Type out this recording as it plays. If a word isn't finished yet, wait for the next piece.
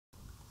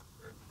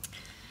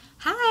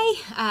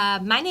Hi,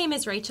 my name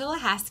is Rachel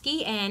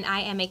Lahaski, and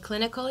I am a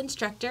clinical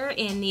instructor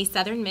in the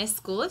Southern Miss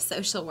School of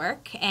Social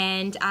Work,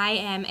 and I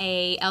am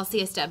a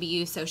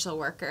LCSW social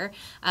worker.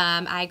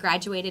 I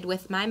graduated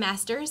with my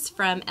master's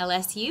from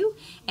LSU,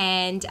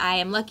 and I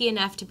am lucky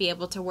enough to be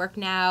able to work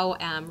now,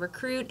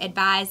 recruit,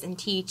 advise, and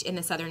teach in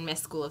the Southern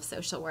Miss School of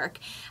Social Work.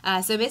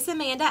 So Miss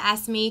Amanda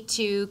asked me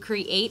to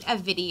create a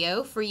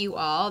video for you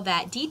all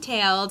that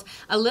detailed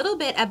a little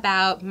bit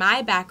about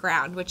my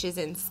background, which is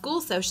in school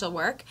social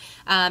work,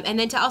 and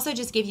then to also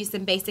just give you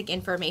some basic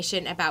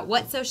information about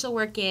what social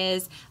work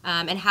is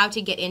and how to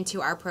get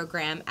into our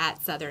program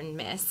at Southern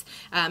Miss.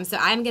 So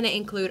I'm going to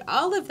include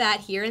all of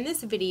that here in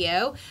this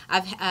video.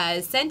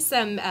 I've sent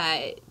some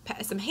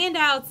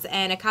handouts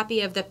and a copy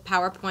of the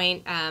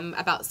PowerPoint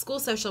about school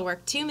social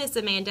work to Miss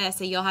Amanda,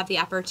 so you'll have the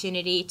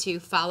opportunity to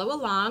follow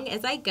along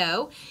as I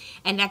go.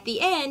 And at the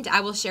end, I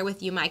will share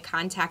with you my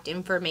contact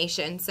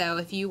information. So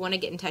if you want to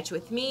get in touch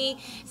with me,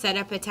 set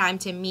up a time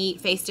to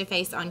meet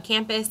face-to-face on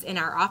campus in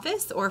our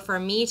office, or for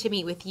me to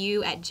meet with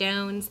you at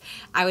Jones,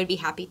 I would be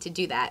happy to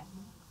do that.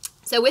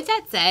 So with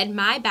that said,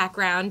 my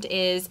background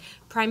is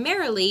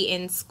primarily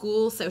in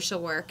school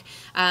social work.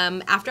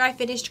 After I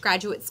finished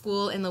graduate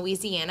school in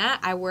Louisiana,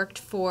 I worked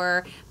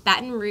for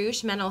Baton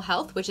Rouge Mental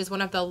Health, which is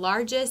one of the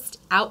largest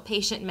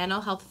outpatient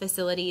mental health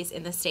facilities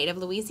in the state of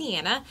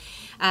Louisiana.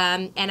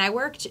 And I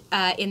worked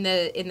in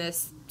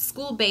the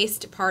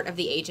school-based part of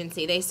the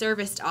agency. They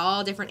serviced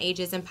all different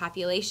ages and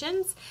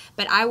populations,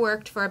 but I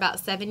worked for about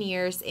 7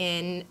 years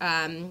in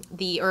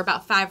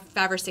about five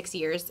or 6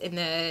 years in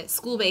the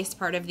school-based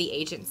part of the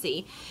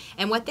agency.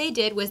 And what they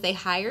did was they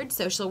hired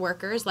social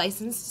workers,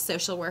 licensed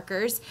social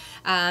workers,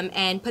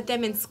 and put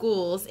them in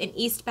schools in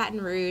East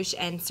Baton Rouge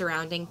and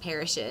surrounding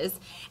parishes.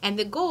 And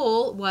the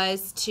goal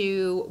was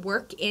to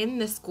work in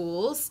the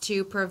schools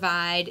to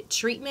provide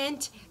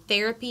treatment,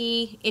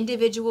 therapy,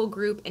 individual,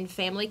 group, and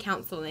family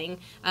counseling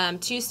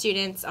to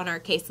students on our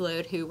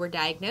caseload who were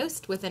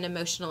diagnosed with an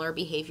emotional or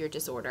behavior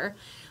disorder.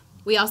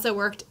 We also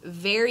worked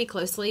very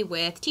closely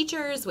with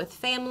teachers, with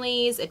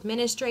families,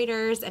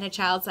 administrators, and a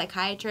child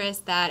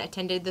psychiatrist that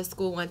attended the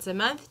school once a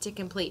month to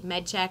complete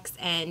med checks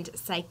and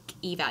psych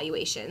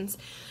evaluations.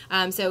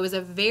 So it was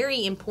a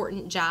very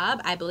important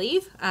job, I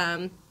believe.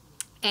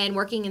 And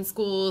working in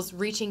schools,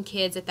 reaching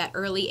kids at that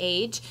early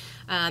age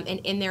and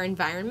in their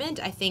environment,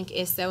 I think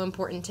is so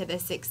important to the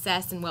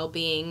success and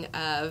well-being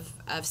of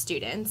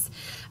students.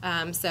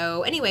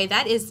 So anyway,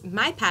 that is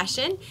my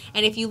passion.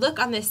 And if you look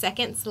on the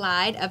second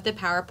slide of the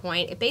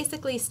PowerPoint, it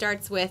basically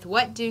starts with,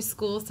 what do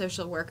school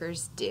social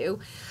workers do?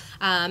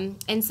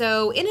 And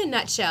so in a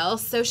nutshell,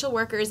 social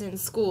workers in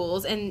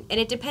schools, and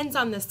it depends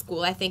on the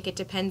school. I think it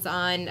depends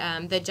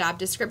on the job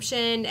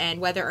description and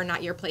whether or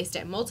not you're placed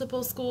at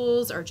multiple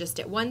schools or just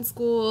at one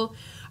school.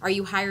 Are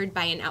you hired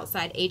by an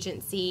outside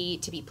agency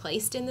to be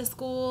placed in the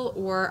school,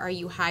 or are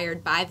you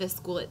hired by the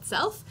school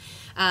itself?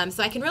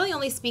 So I can really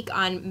only speak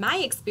on my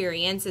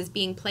experience as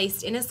being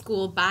placed in a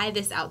school by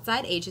this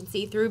outside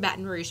agency through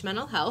Baton Rouge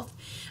Mental Health.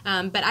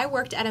 But I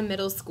worked at a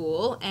middle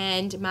school,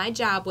 and my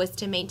job was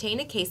to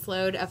maintain a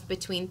caseload of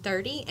between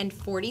 30 and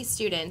 40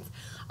 students,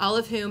 all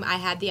of whom I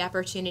had the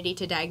opportunity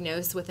to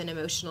diagnose with an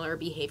emotional or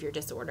behavior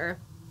disorder.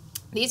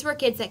 These were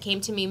kids that came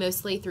to me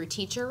mostly through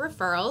teacher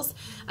referrals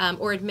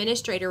or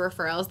administrator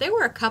referrals. There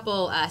were a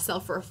couple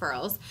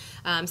self-referrals.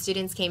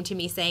 Students came to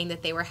me saying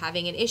that they were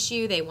having an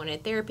issue, they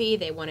wanted therapy,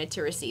 they wanted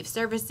to receive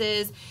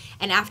services,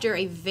 and after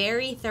a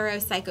very thorough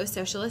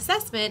psychosocial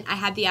assessment, I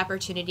had the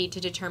opportunity to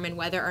determine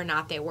whether or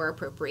not they were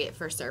appropriate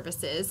for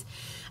services.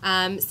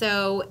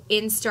 So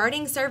in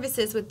starting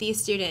services with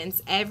these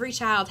students, every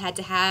child had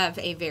to have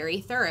a very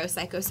thorough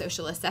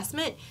psychosocial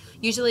assessment,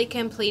 usually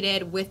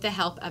completed with the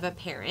help of a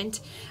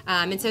parent.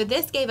 And so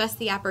this gave us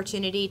the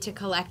opportunity to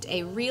collect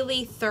a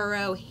really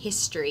thorough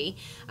history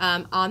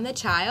on the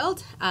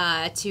child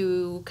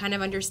to kind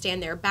of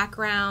understand their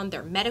background,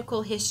 their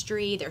medical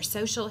history, their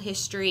social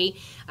history,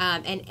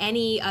 and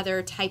any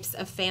other types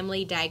of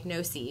family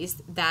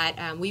diagnoses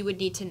that we would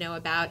need to know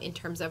about in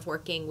terms of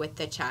working with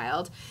the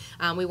child.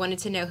 We wanted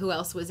to know who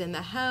else was in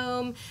the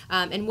home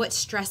and what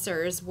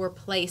stressors were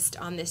placed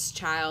on this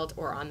child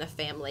or on the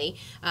family.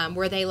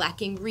 Were they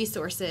lacking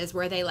resources?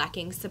 Were they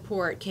lacking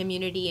support,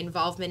 community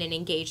involvement, and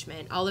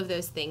engagement? All of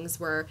those things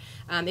were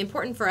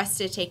important for us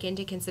to take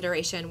into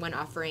consideration when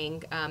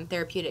offering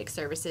therapeutic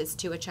services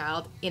to a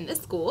child in the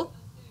school.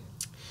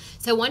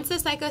 So once the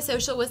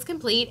psychosocial was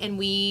complete and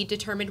we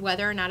determined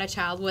whether or not a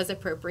child was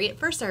appropriate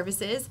for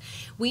services,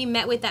 we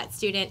met with that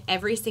student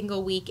every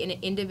single week in an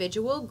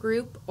individual,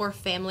 group, or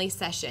family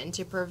session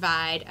to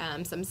provide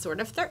some sort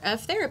of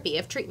therapy,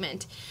 of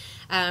treatment.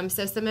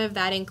 So some of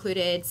that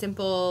included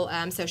simple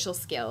social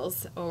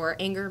skills or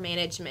anger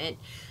management.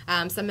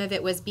 Some of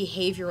it was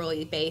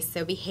behaviorally based,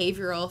 so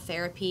behavioral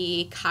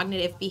therapy,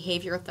 cognitive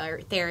behavioral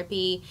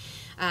therapy.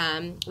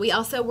 We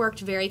also worked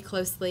very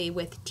closely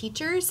with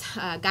teachers,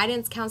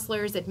 guidance counselors,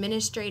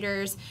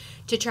 administrators,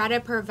 to try to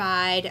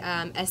provide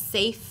a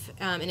safe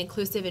and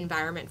inclusive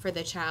environment for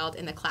the child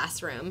in the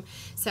classroom.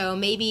 So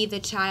maybe the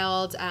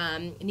child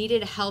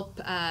needed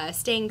help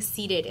staying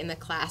seated in the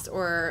class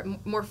or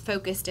more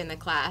focused in the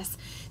class.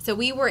 So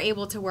we were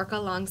able to work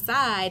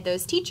alongside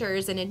those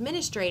teachers and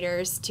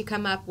administrators to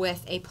come up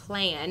with a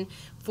plan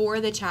for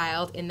the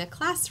child in the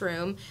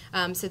classroom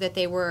so that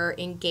they were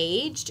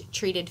engaged,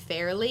 treated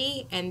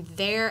fairly, and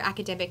their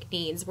academic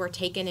needs were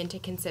taken into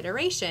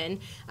consideration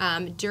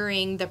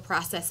during the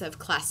process of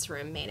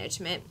classroom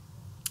management.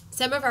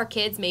 Some of our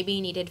kids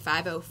maybe needed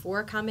 504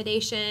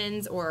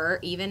 accommodations or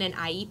even an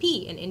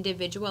IEP, an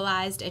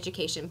individualized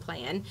education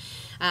plan.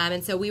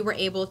 And so we were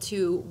able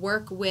to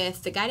work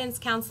with the guidance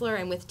counselor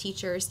and with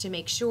teachers to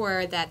make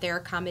sure that their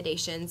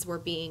accommodations were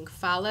being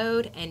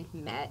followed and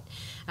met.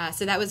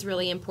 So that was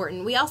really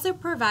important. We also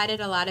provided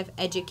a lot of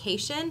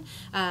education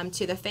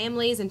to the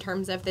families in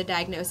terms of the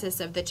diagnosis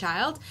of the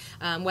child,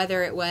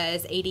 whether it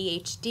was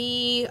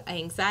ADHD,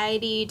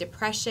 anxiety,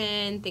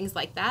 depression, things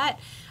like that,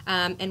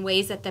 and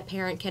ways that the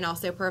parent can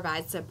also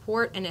provide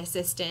support and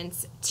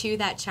assistance to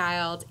that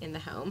child in the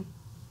home.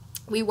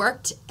 We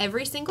worked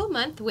every single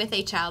month with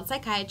a child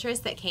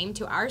psychiatrist that came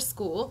to our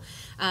school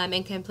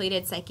and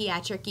completed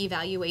psychiatric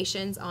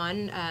evaluations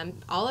on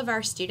all of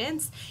our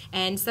students.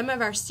 And some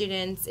of our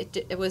students,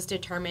 it was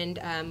determined,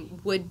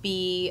 would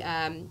be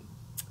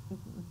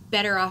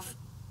better off,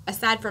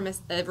 aside from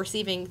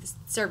receiving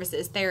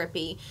services,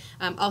 therapy,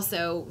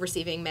 also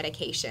receiving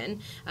medication.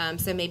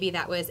 So maybe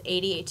that was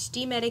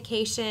ADHD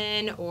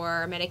medication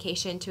or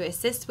medication to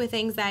assist with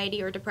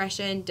anxiety or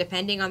depression,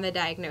 depending on the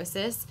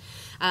diagnosis.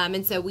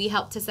 And so we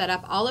helped to set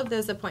up all of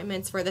those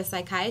appointments for the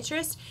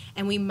psychiatrist,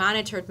 and we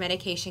monitored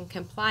medication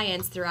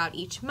compliance throughout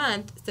each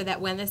month so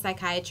that when the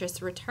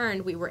psychiatrist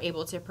returned, we were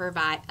able to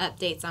provide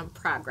updates on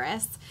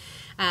progress.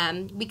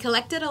 We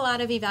collected a lot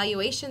of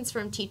evaluations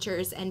from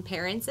teachers and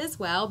parents as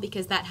well,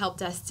 because that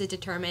helped us to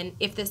determine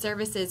if the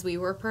services we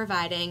were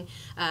providing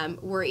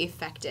were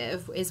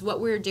effective. Is what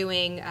we're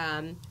doing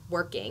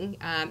working?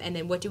 And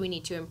then what do we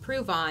need to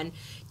improve on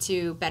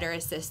to better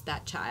assist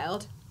that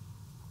child?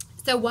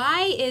 So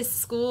why is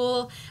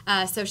school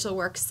social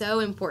work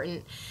so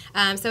important?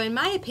 So in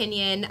my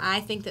opinion,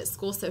 I think that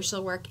school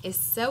social work is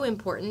so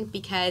important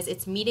because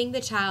it's meeting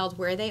the child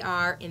where they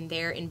are in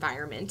their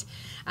environment.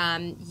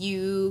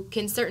 You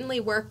can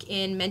certainly work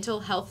in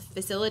mental health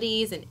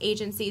facilities and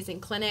agencies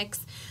and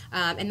clinics,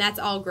 and that's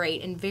all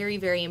great and very,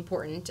 very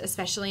important,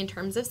 especially in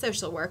terms of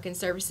social work and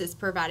services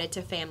provided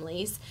to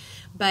families.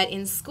 But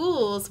in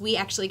schools, we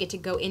actually get to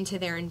go into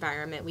their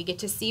environment. We get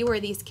to see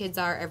where these kids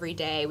are every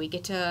day. We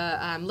get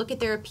to look at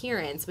their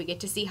appearance. We get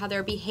to see how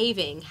they're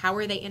behaving. How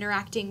are they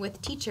interacting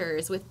with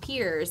teachers, with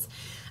peers?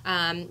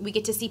 We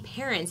get to see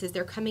parents as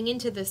they're coming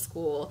into the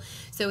school.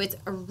 So it's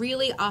a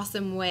really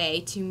awesome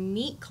way to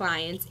meet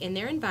clients in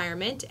their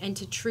environment and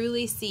to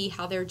truly see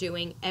how they're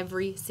doing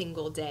every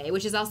single day,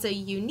 which is also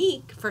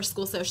unique for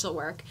school social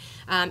work.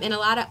 In a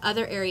lot of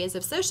other areas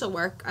of social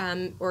work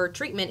or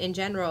treatment in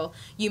general,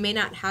 you may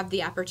not have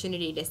the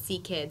opportunity to see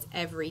kids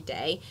every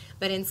day,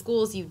 but in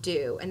schools you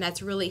do, and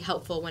that's really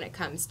helpful when it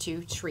comes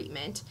to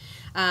treatment.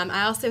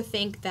 I also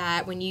think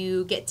that when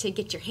you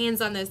get your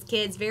hands on those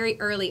kids very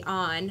early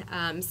on,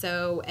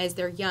 so as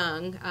they're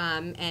young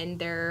and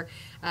they're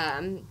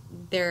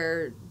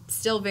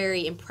still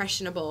very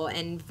impressionable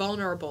and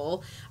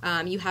vulnerable,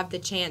 you have the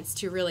chance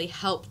to really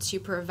help to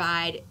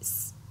provide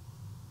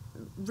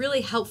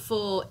really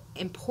helpful,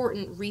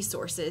 important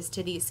resources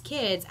to these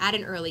kids at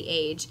an early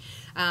age.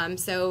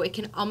 So it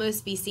can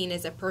almost be seen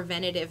as a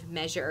preventative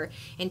measure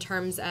in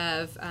terms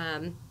of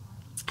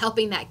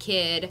helping that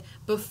kid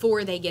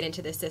before they get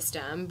into the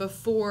system,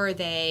 before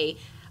they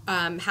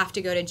have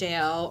to go to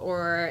jail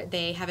or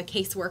they have a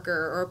caseworker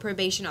or a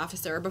probation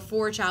officer,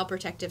 before Child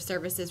Protective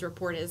Services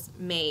report is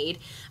made.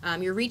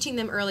 You're reaching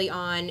them early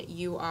on.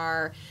 You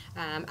are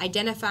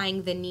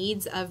identifying the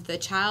needs of the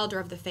child or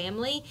of the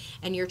family,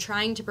 and you're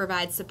trying to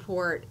provide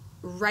support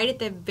right at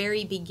the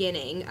very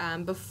beginning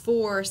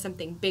before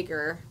something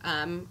bigger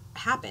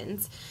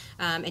happens.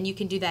 And you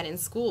can do that in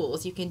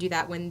schools. You can do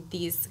that when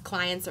these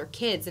clients are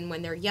kids and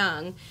when they're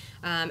young.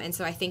 And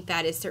so I think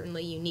that is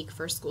certainly unique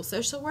for school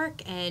social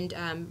work and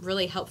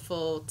really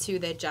helpful to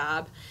the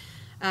job.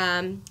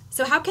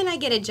 So how can I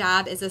get a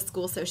job as a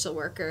school social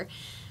worker?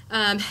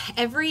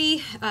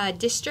 Every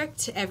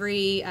district,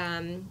 every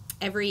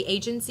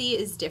agency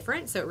is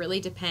different, so it really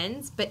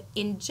depends. But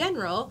in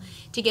general,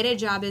 to get a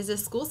job as a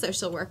school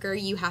social worker,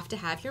 you have to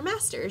have your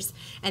master's.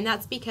 And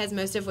that's because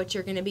most of what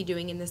you're going to be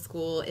doing in the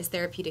school is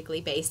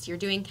therapeutically based. You're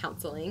doing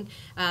counseling,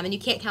 and you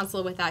can't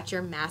counsel without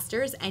your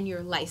master's and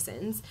your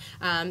license.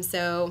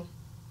 So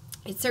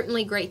it's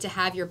certainly great to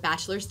have your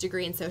bachelor's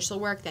degree in social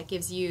work. That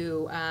gives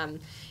you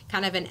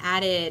kind of an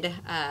added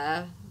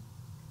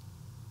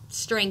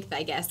strength,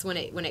 I guess, when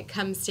it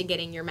comes to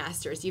getting your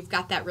master's. You've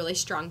got that really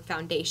strong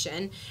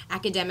foundation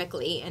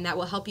academically, and that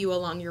will help you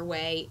along your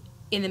way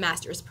in the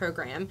master's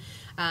program.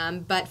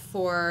 But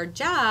for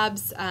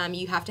jobs,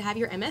 you have to have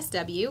your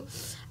MSW,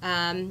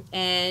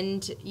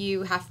 and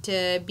you have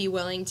to be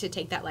willing to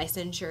take that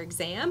licensure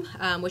exam,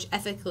 which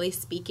ethically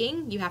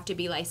speaking, you have to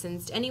be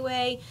licensed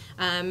anyway,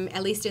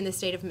 at least in the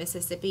state of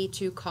Mississippi,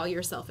 to call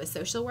yourself a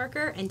social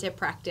worker and to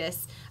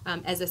practice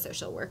as a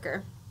social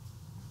worker.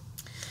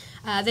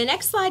 The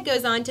next slide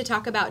goes on to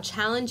talk about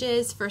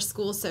challenges for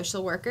school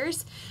social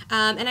workers.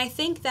 And I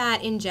think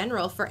that in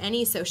general, for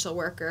any social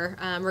worker,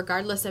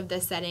 regardless of the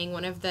setting,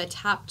 one of the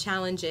top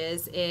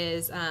challenges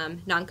is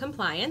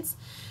noncompliance.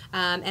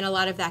 And a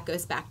lot of that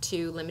goes back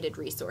to limited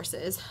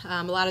resources.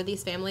 A lot of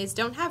these families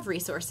don't have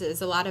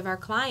resources. A lot of our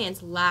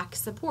clients lack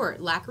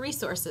support, lack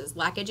resources,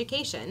 lack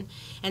education.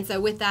 And so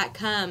with that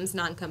comes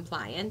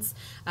noncompliance.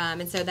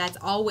 And so that's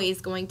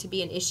always going to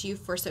be an issue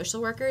for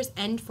social workers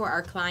and for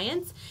our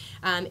clients.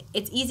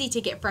 It's easy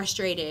to get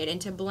frustrated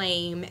and to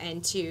blame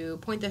and to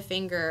point the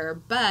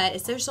finger, but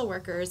as social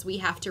workers, we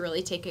have to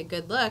really take a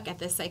good look at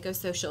the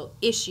psychosocial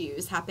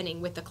issues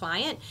happening with the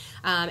client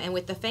and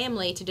with the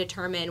family to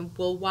determine,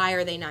 well, why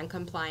are they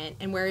non-compliant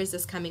and where is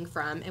this coming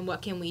from and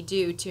what can we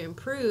do to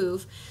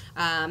improve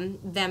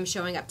them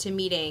showing up to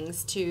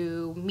meetings,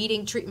 to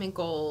meeting treatment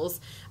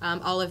goals,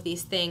 all of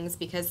these things,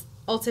 because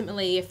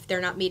ultimately if they're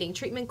not meeting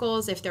treatment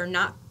goals, if they're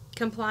not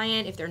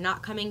compliant, if they're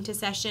not coming to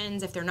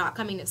sessions, if they're not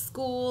coming to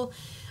school,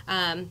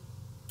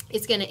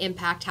 it's going to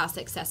impact how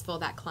successful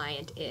that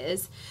client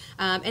is.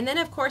 And then,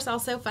 of course,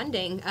 also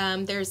funding.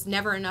 There's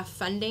never enough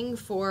funding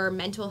for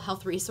mental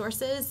health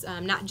resources,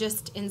 not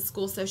just in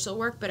school social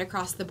work, but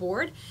across the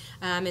board.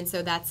 And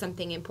so that's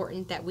something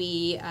important that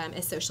we,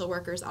 as social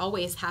workers,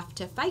 always have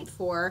to fight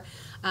for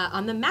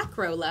on the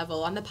macro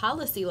level, on the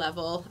policy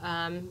level.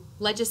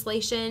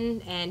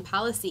 Legislation and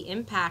policy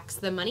impacts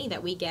the money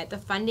that we get, the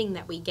funding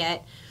that we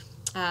get.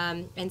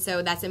 And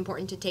so that's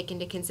important to take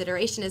into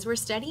consideration as we're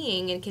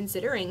studying and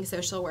considering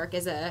social work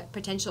as a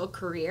potential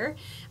career.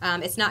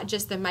 It's not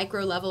just the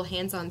micro level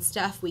hands-on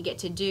stuff we get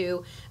to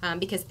do,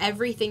 because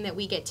everything that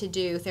we get to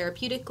do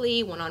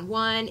therapeutically,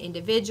 one-on-one,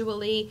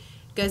 individually,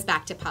 goes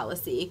back to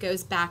policy. It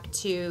goes back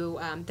to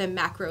the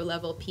macro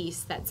level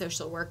piece that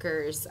social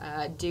workers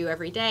do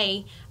every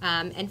day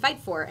and fight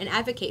for and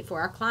advocate for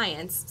our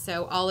clients.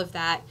 So all of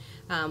that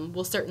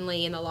will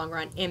certainly in the long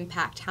run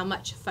impact how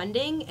much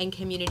funding and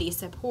community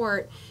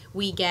support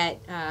we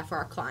get for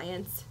our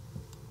clients.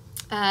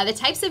 The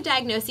types of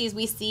diagnoses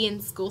we see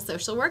in school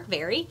social work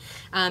vary,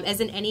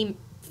 as in any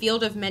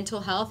field of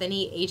mental health,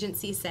 any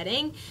agency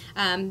setting.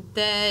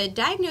 The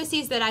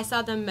diagnoses that I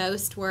saw the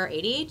most were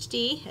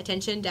ADHD,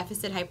 attention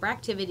deficit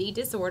hyperactivity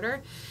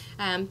disorder,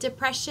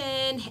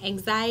 depression,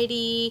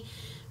 anxiety.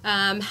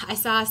 I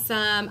saw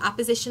some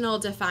oppositional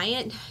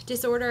defiant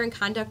disorder and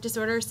conduct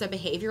disorder, so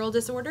behavioral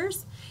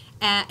disorders,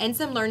 and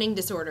some learning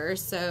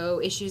disorders, so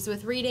issues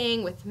with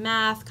reading, with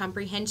math,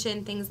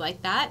 comprehension, things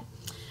like that.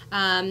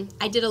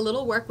 I did a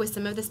little work with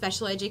some of the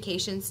special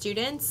education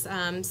students,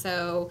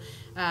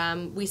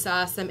 we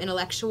saw some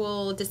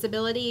intellectual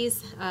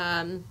disabilities,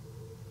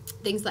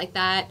 things like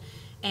that,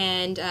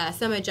 and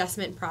some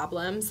adjustment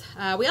problems.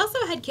 We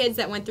also had kids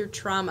that went through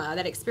trauma,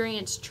 that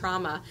experienced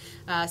trauma,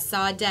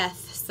 saw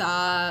death,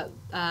 saw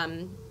a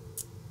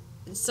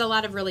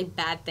lot of really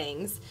bad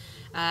things.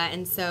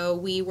 And so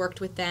we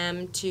worked with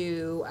them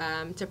to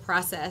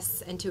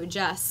process and to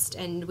adjust,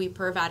 and we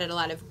provided a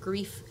lot of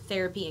grief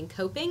therapy and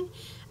coping,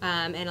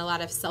 and a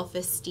lot of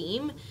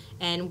self-esteem,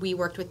 and we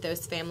worked with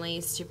those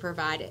families to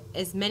provide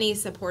as many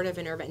supportive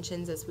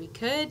interventions as we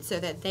could so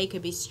that they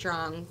could be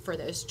strong for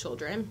those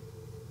children.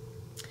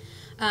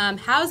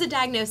 How is a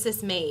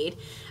diagnosis made?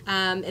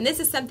 And this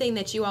is something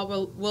that you all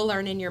will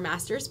learn in your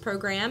master's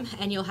program,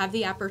 and you'll have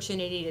the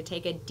opportunity to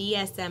take a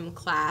DSM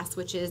class,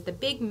 which is the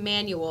big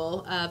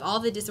manual of all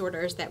the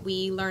disorders that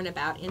we learn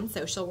about in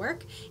social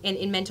work and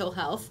in mental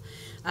health.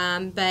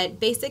 But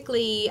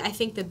basically, I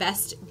think the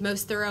best,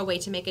 most thorough way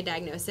to make a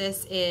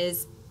diagnosis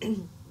is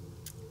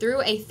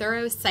through a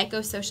thorough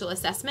psychosocial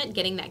assessment,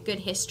 getting that good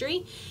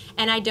history.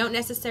 And I don't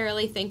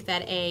necessarily think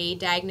that a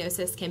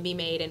diagnosis can be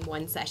made in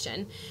one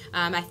session.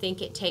 I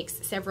think it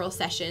takes several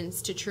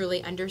sessions to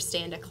truly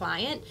understand a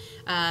client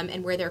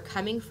and where they're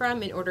coming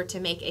from in order to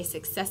make a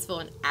successful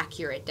and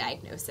accurate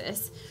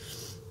diagnosis.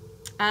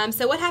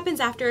 So what happens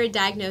after a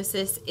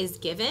diagnosis is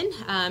given?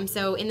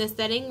 So in the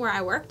setting where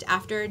I worked,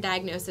 after a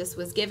diagnosis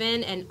was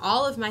given, and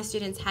all of my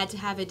students had to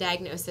have a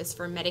diagnosis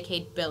for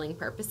Medicaid billing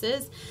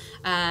purposes,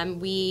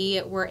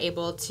 we were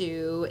able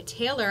to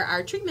tailor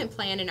our treatment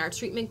plan and our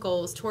treatment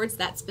goals towards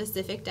that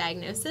specific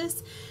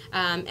diagnosis,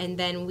 and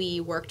then we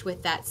worked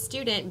with that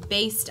student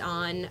based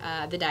on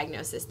the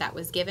diagnosis that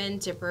was given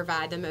to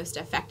provide the most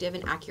effective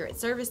and accurate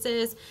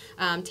services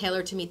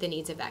tailored to meet the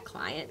needs of that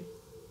client.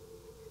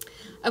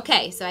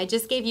 Okay, so I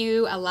just gave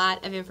you a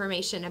lot of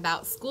information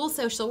about school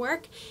social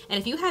work, and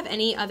if you have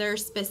any other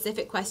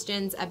specific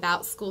questions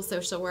about school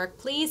social work,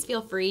 please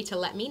feel free to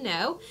let me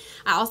know.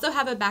 I also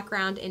have a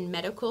background in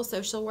medical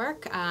social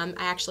work. I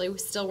actually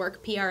still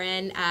work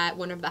PRN at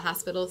one of the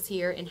hospitals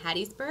here in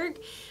Hattiesburg,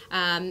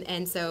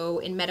 and so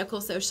in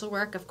medical social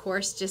work, of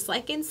course, just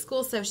like in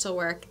school social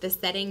work, the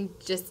setting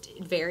just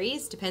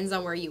varies, depends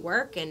on where you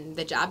work and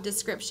the job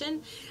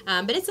description,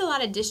 but it's a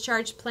lot of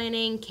discharge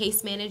planning,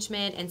 case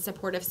management, and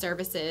supportive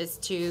services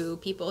to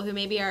people who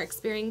maybe are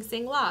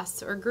experiencing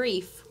loss or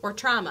grief or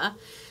trauma.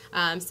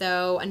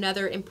 So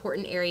another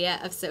important area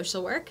of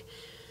social work.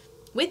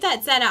 With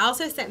that said, I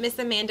also sent Miss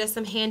Amanda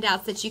some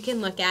handouts that you can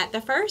look at.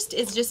 The first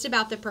is just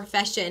about the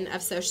profession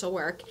of social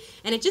work,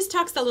 and it just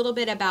talks a little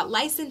bit about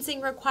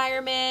licensing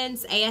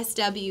requirements,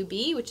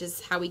 ASWB, which is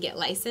how we get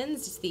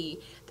licensed, it's the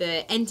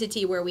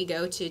entity where we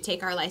go to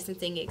take our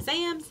licensing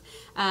exams,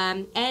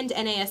 and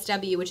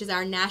NASW, which is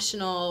our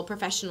national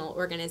professional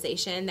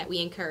organization that we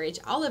encourage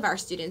all of our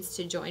students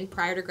to join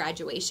prior to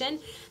graduation.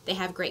 They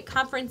have great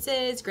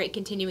conferences, great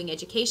continuing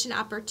education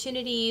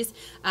opportunities,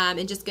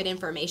 and just good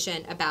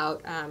information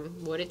about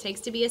what it takes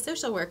to be a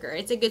social worker.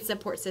 It's a good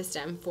support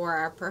system for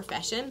our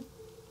profession.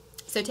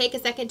 So take a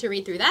second to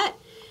read through that.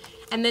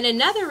 And then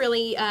another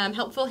really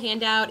helpful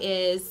handout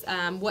is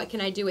what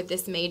can I do with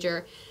this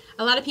major?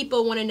 A lot of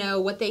people want to know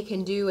what they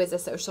can do as a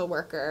social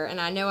worker, and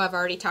I know I've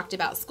already talked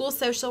about school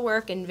social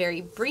work and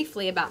very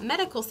briefly about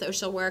medical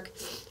social work,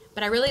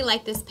 but I really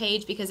like this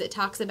page because it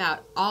talks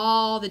about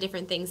all the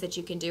different things that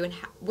you can do and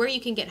where you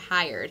can get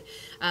hired.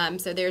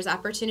 So there's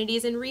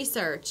opportunities in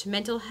research,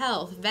 mental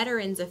health,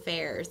 veterans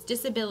affairs,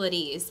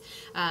 disabilities,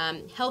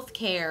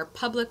 healthcare,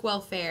 public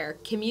welfare,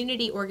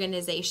 community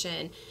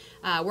organization,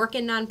 work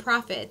in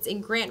nonprofits,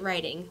 in grant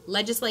writing,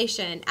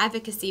 legislation,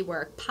 advocacy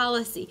work,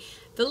 policy.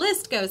 The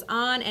list goes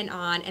on,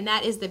 and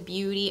that is the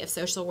beauty of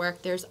social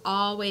work. There's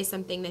always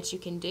something that you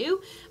can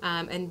do,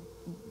 and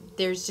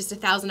there's just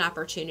 1,000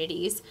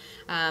 opportunities.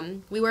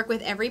 We work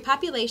with every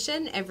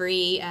population,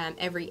 every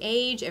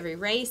age, every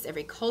race,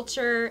 every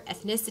culture,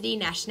 ethnicity,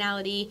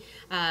 nationality,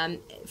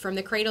 from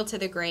the cradle to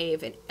the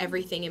grave, and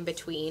everything in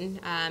between.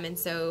 And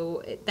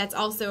so that's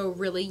also a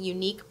really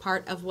unique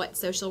part of what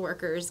social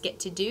workers get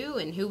to do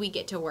and who we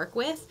get to work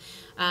with.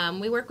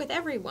 We work with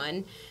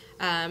everyone.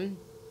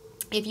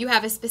 If you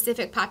have a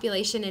specific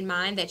population in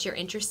mind that you're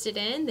interested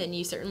in, then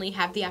you certainly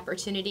have the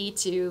opportunity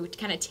to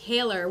kind of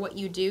tailor what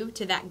you do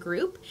to that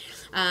group.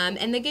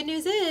 And the good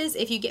news is,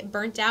 if you get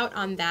burnt out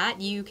on that,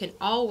 you can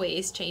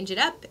always change it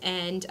up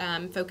and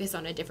focus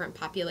on a different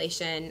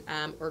population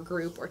or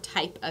group or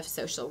type of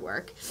social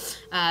work.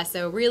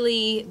 So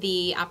really,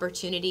 the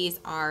opportunities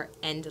are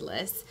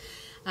endless.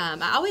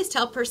 I always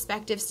tell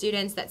prospective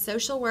students that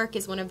social work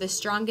is one of the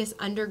strongest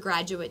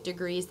undergraduate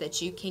degrees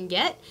that you can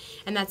get,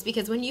 and that's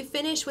because when you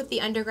finish with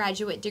the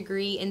undergraduate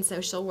degree in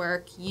social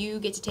work, you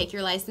get to take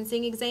your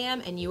licensing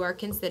exam and you are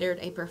considered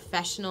a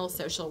professional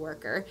social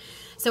worker.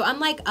 So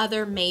unlike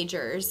other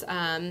majors,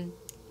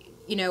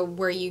 you know,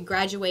 where you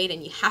graduate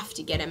and you have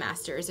to get a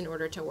master's in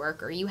order to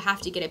work, or you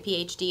have to get a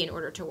PhD in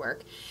order to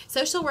work,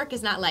 social work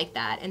is not like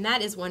that, and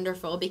that is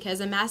wonderful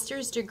because a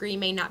master's degree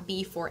may not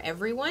be for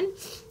everyone.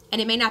 And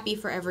it may not be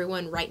for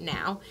everyone right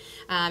now.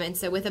 And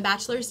so with a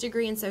bachelor's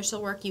degree in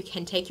social work, you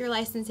can take your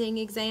licensing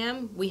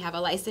exam. We have a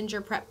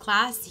licensure prep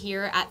class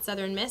here at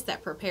Southern Miss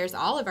that prepares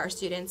all of our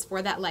students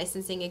for that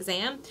licensing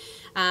exam.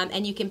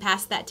 And you can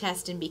pass that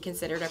test and be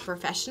considered a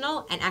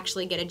professional and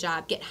actually get a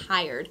job, get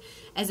hired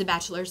as a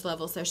bachelor's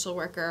level social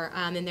worker.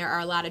 And there are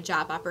a lot of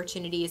job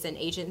opportunities and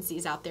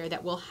agencies out there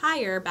that will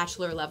hire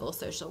bachelor level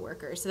social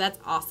workers. So that's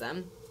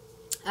awesome.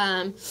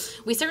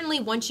 We certainly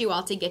want you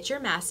all to get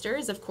your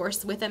master's. Of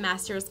course, with a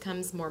master's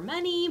comes more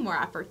money, more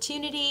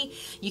opportunity.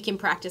 You can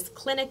practice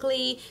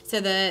clinically,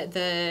 so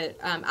the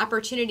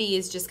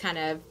opportunities just kind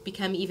of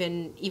become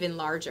even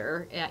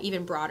larger,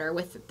 even broader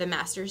with the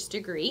master's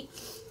degree.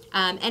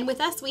 And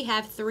with us, we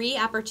have 3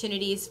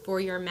 opportunities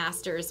for your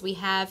master's. We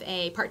have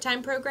a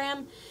part-time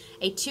program,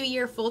 a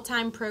 2-year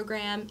full-time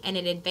program, and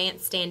an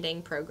advanced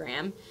standing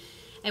program.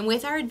 And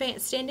with our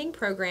advanced standing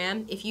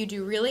program, if you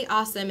do really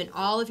awesome in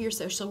all of your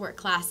social work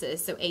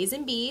classes, so A's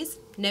and B's,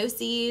 no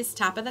C's,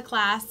 top of the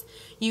class,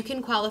 you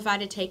can qualify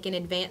to take an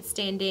advanced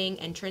standing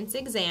entrance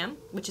exam,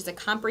 which is a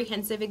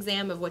comprehensive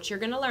exam of what you're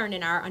going to learn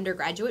in our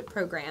undergraduate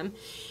program.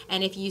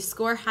 And if you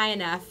score high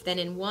enough, then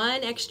in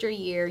 1 extra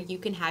year, you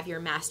can have your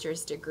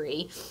master's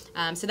degree.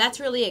 So that's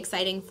really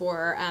exciting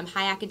for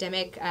high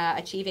academic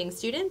achieving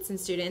students and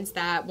students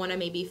that want to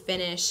maybe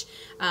finish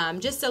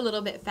just a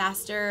little bit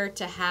faster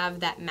to have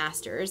that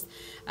master's.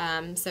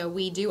 So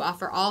we do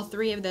offer all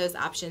 3 of those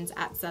options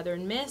at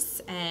Southern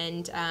Miss,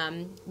 and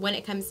when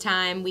it comes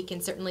time, we can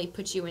certainly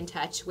put you in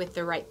touch with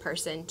the right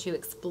person to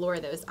explore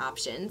those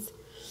options.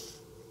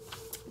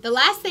 The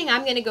last thing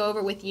I'm going to go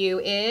over with you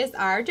is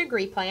our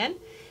degree plan.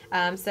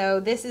 So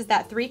this is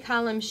that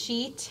 3-column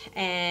sheet,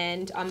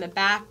 and on the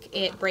back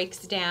it breaks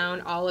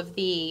down all of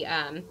the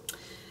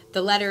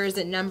the letters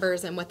and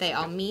numbers and what they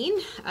all mean.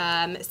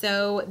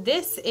 So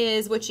this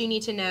is what you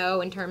need to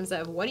know in terms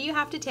of what do you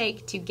have to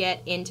take to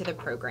get into the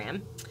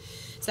program.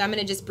 So I'm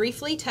going to just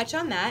briefly touch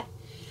on that.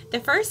 The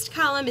first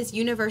column is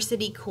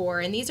University Core,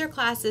 and these are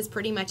classes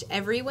pretty much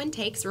everyone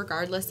takes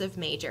regardless of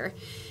major.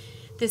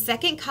 The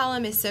second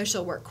column is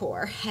Social Work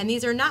Core, and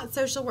these are not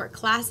social work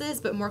classes,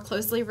 but more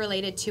closely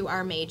related to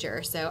our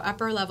major. So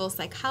upper level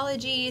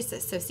psychologies,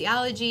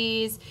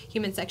 sociologies,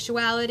 human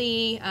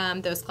sexuality,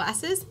 those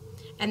classes.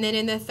 And then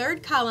in the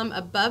third column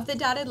above the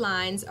dotted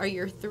lines are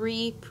your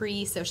 3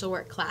 pre-social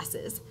work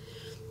classes.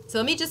 So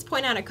let me just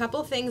point out a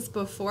couple things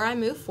before I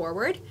move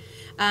forward.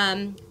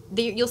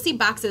 You'll see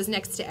boxes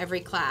next to every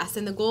class,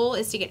 and the goal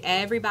is to get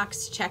every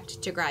box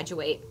checked to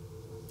graduate.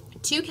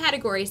 2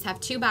 categories have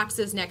 2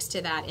 boxes next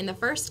to that. In the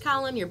first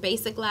column, your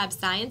basic lab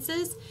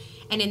sciences,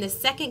 and in the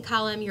second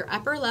column, your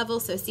upper level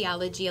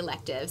sociology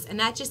electives. And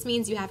that just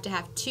means you have to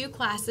have 2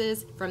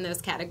 classes from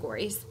those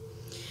categories.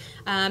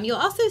 You'll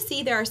also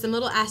see there are some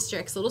little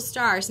asterisks, little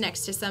stars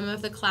next to some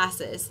of the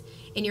classes.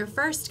 In your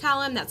first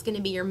column, that's going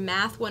to be your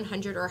Math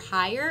 100 or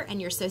higher, and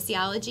your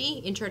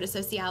sociology, Intro to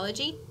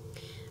Sociology.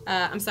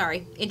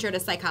 Intro to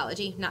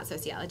Psychology, not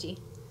Sociology.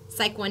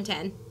 Psych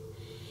 110.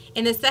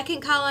 In the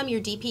second column,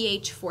 your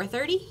DPH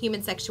 430,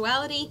 Human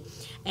Sexuality,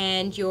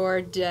 and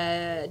your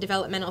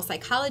Developmental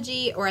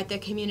Psychology, or at the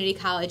community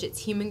college, it's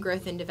Human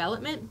Growth and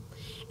Development.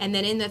 And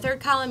then in the third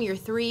column, your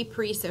 3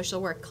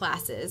 pre-social work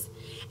classes.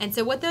 And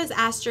so what those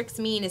asterisks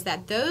mean is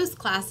that those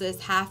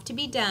classes have to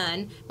be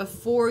done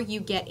before you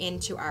get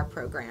into our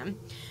program.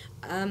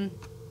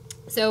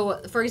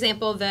 So, for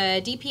example,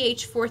 the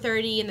DPH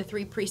 430 and the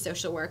 3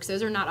 pre-social works,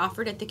 those are not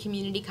offered at the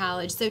community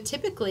college. So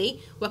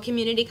typically, what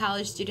community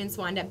college students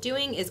wind up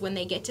doing is when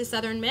they get to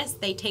Southern Miss,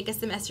 they take a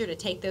semester to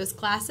take those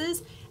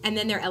classes, and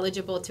then they're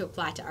eligible to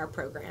apply to our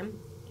program.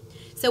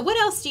 So what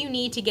else do you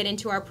need to get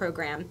into our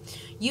program?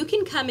 You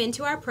can come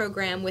into our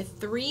program with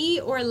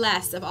 3 or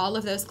less of all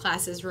of those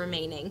classes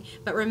remaining,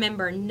 but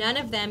remember, none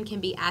of them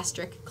can be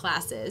asterisk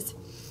classes.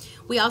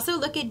 We also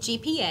look at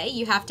GPA.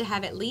 You have to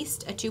have at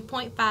least a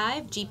 2.5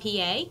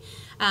 GPA.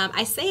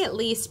 I say at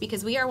least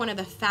because we are one of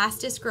the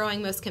fastest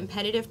growing, most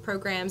competitive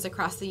programs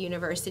across the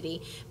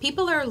university.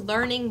 People are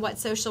learning what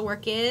social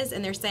work is,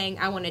 and they're saying,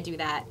 I want to do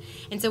that.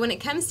 And so when it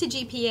comes to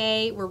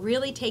GPA, we're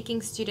really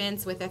taking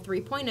students with a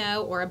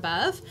 3.0 or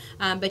above,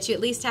 but you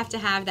at least have to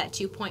have that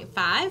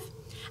 2.5.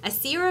 A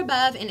C or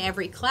above in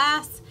every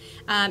class,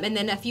 and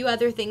then a few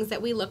other things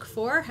that we look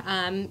for.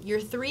 Your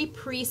 3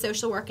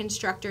 pre-social work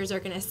instructors are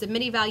going to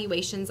submit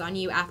evaluations on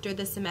you after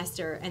the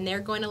semester, and they're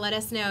going to let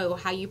us know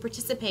how you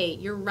participate,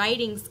 your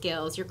writing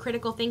skills, your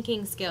critical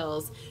thinking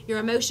skills, your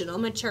emotional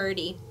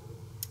maturity.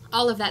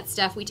 All of that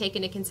stuff we take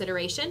into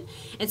consideration.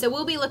 And so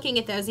we'll be looking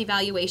at those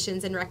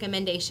evaluations and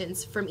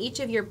recommendations from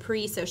each of your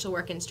pre-social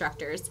work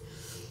instructors.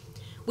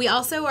 We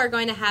also are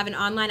going to have an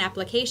online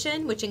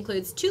application, which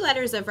includes 2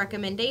 letters of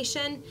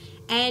recommendation,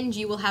 and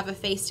you will have a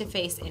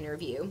face-to-face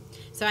interview.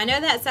 So I know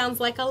that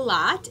sounds like a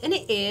lot, and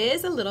it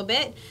is a little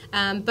bit,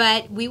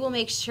 but we will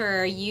make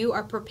sure you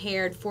are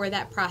prepared for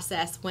that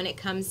process when it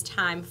comes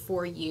time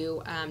for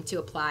you to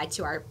apply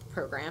to our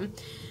program.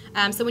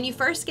 So when you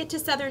first get to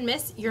Southern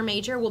Miss, your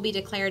major will be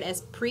declared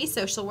as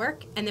pre-social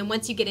work, and then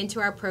once you get into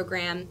our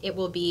program, it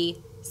will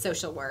be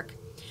social work.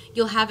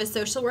 You'll have a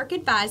social work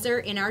advisor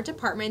in our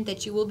department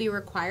that you will be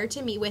required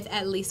to meet with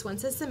at least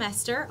once a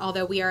semester,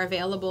 although we are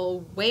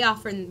available way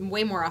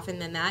more often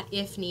than that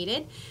if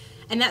needed.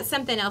 And that's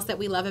something else that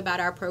we love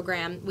about our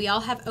program. We all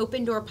have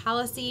open door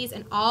policies,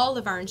 and all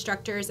of our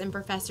instructors and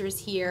professors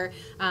here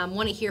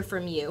want to hear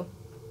from you.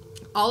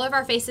 All of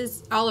our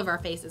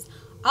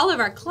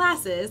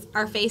classes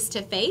are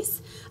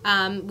face-to-face.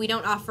 We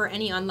don't offer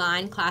any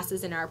online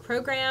classes in our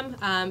program,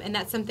 and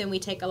that's something we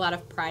take a lot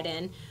of pride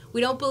in. We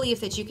don't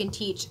believe that you can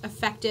teach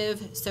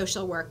effective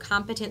social work,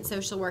 competent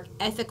social work,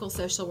 ethical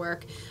social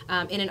work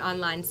in an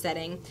online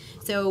setting.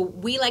 So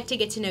we like to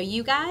get to know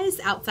you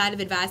guys outside of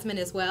advisement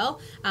as well,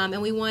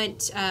 and we want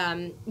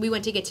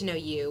to get to know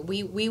you.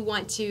 We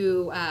want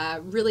to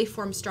really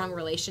form strong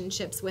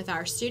relationships with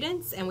our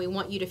students, and we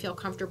want you to feel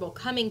comfortable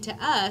coming to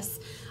us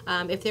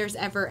if there's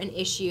ever an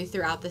issue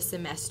throughout the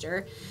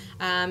semester.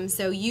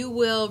 So you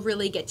will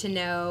really get to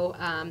know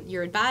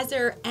your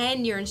advisor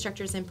and your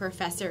instructors and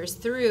professors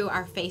through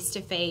our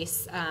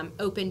face-to-face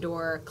open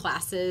door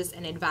classes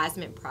and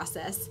advisement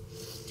process.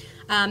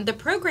 The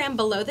program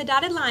below the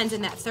dotted lines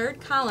in that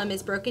third column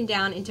is broken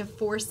down into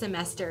 4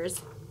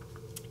 semesters.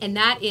 And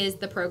that is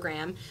the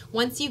program.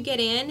 Once you get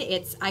in,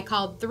 I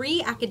called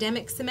 3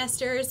 academic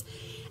semesters.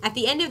 At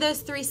the end of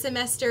those 3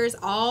 semesters,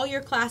 all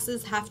your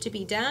classes have to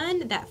be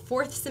done. That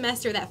 4th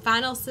semester, that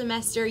final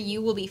semester,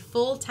 you will be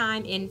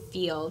full-time in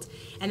field.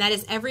 And that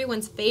is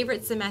everyone's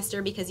favorite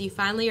semester because you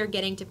finally are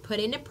getting to put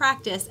into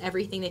practice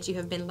everything that you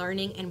have been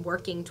learning and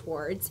working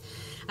towards.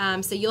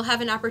 So you'll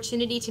have an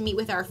opportunity to meet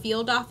with our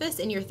field office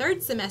in your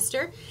third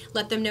semester,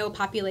 let them know a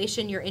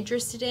population you're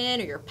interested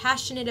in or you're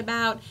passionate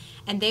about,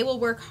 and they will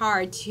work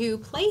hard to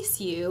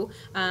place you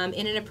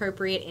in an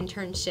appropriate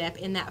internship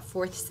in that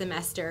fourth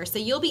semester. So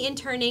you'll be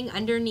interning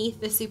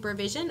underneath the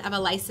supervision of a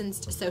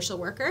licensed social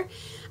worker,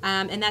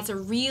 and that's a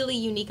really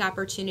unique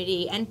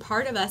opportunity and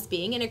part of us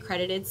being an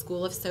accredited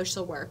school of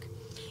social work.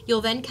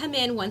 You'll then come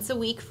in once a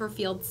week for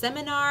field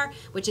seminar,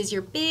 which is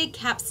your big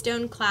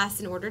capstone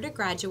class in order to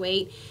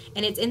graduate.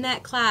 And it's in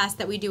that class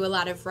that we do a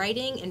lot of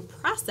writing and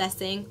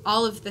processing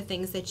all of the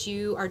things that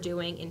you are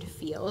doing in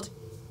field.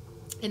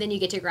 And then you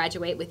get to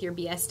graduate with your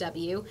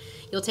BSW.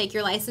 You'll take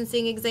your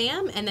licensing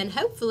exam, and then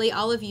hopefully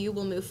all of you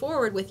will move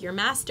forward with your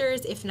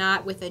master's, if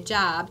not with a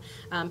job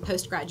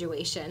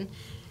post-graduation.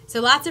 So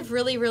lots of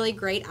really, really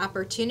great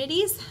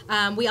opportunities.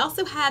 We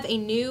also have a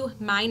new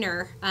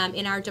minor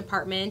in our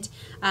department.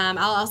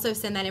 I'll also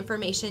send that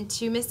information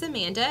to Miss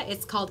Amanda.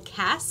 It's called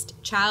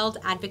CAST, Child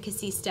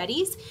Advocacy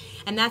Studies,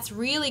 and that's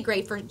really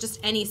great for just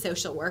any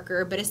social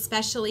worker, but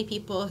especially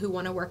people who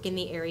want to work in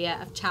the area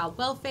of child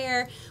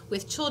welfare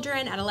with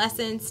children,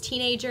 adolescents,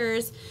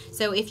 teenagers.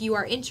 So if you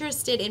are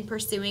interested in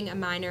pursuing a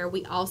minor,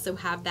 we also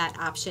have that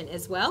option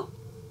as well.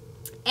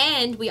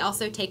 And we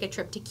also take a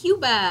trip to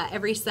Cuba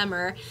every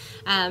summer.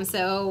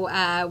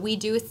 So we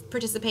do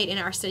participate in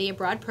our study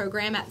abroad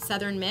program at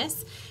Southern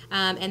Miss.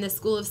 And the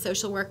School of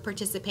Social Work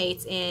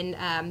participates in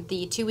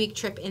the 2-week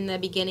trip in the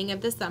beginning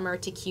of the summer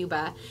to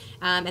Cuba.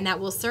 And that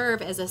will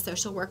serve as a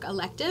social work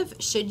elective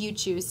should you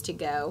choose to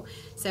go.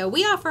 So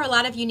we offer a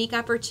lot of unique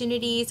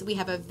opportunities. We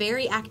have a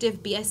very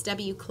active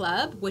BSW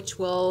club, which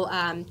will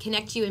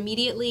connect you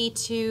immediately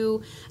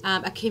to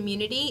a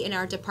community in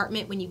our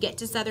department when you get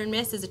to Southern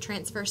Miss as a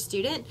transfer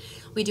student.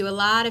 We do a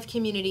lot of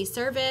community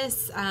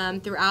service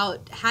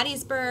throughout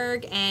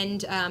Hattiesburg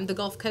and the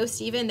Gulf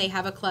Coast even. They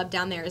have a club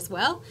down there as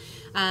well.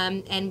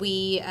 And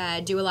we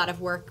do a lot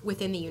of work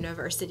within the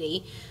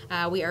university.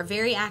 We are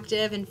very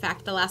active. In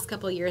fact, the last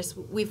couple of years,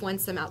 we've won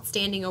some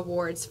outstanding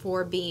awards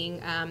for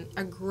being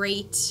a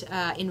great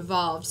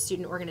involved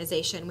student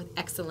organization with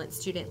excellent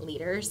student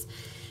leaders.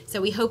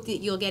 So we hope that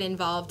you'll get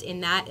involved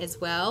in that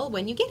as well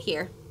when you get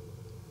here.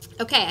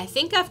 Okay, I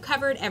think I've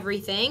covered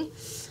everything.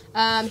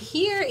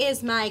 Here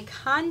is my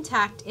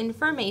contact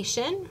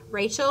information,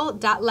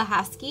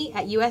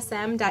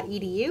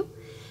 rachel.lahasky@usm.edu.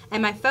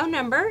 And my phone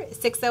number,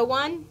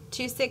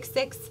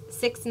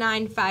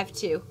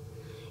 601-266-6952.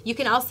 You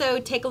can also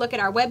take a look at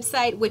our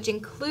website, which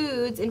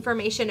includes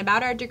information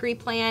about our degree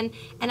plan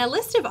and a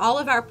list of all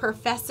of our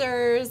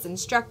professors,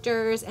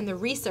 instructors, and the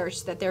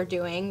research that they're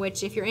doing,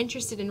 which if you're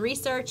interested in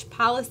research,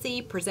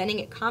 policy,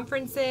 presenting at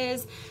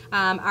conferences,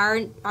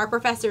 our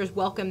professors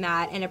welcome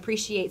that and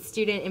appreciate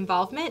student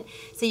involvement.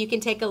 So you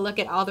can take a look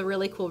at all the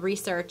really cool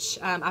research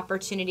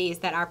opportunities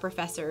that our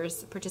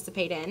professors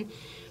participate in.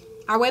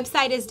 Our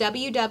website is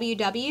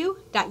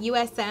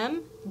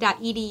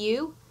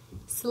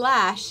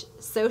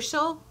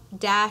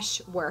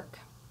www.usm.edu/social-work.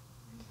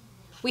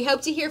 We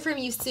hope to hear from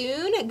you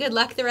soon. Good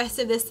luck the rest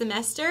of this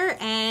semester,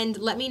 and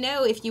let me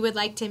know if you would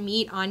like to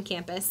meet on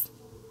campus.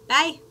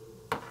 Bye.